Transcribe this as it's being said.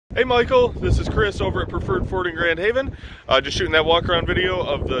Hey Michael, this is Chris over at Preferred Ford in Grand Haven. Just shooting that walk around video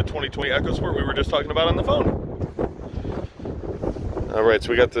of the 2020 EcoSport we were just talking about on the phone. Alright, so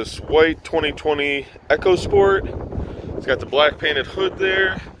we got this white 2020 EcoSport. It's got the black painted hood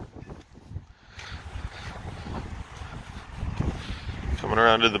there. Coming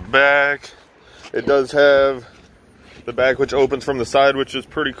around to the back. It does have the back which opens from the side, which is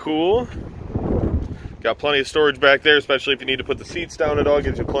pretty cool. Got plenty of storage back there, especially if you need to put the seats down at all.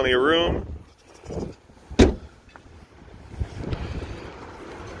 Gives you plenty of room. It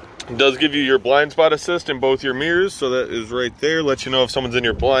does give you your blind spot assist in both your mirrors, so that is right there. Lets you know if someone's in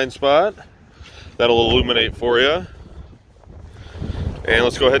your blind spot. That'll illuminate for you. And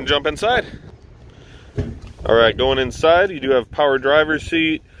let's go ahead and jump inside. Alright, going inside, you do have power driver's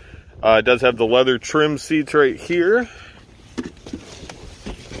seat. It does have the leather trim seats right here.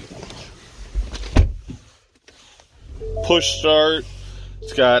 Push start.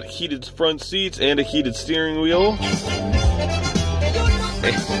 It's got heated front seats and a heated steering wheel.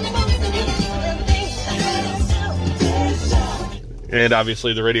 And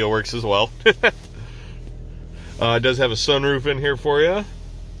obviously the radio works as well. It does have a sunroof in here for you.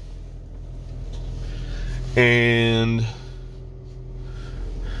 And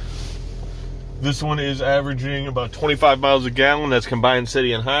this one is averaging about 25 miles a gallon. That's combined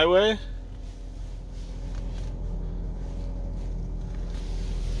city and highway.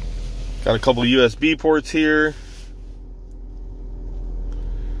 Got a couple USB ports here.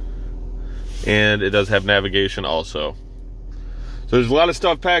 And it does have navigation also. So there's a lot of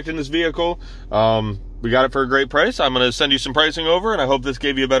stuff packed in this vehicle. We got it for a great price. I'm going to send you some pricing over, and I hope this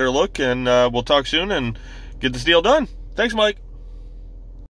gave you a better look. And we'll talk soon and get this deal done. Thanks, Mike.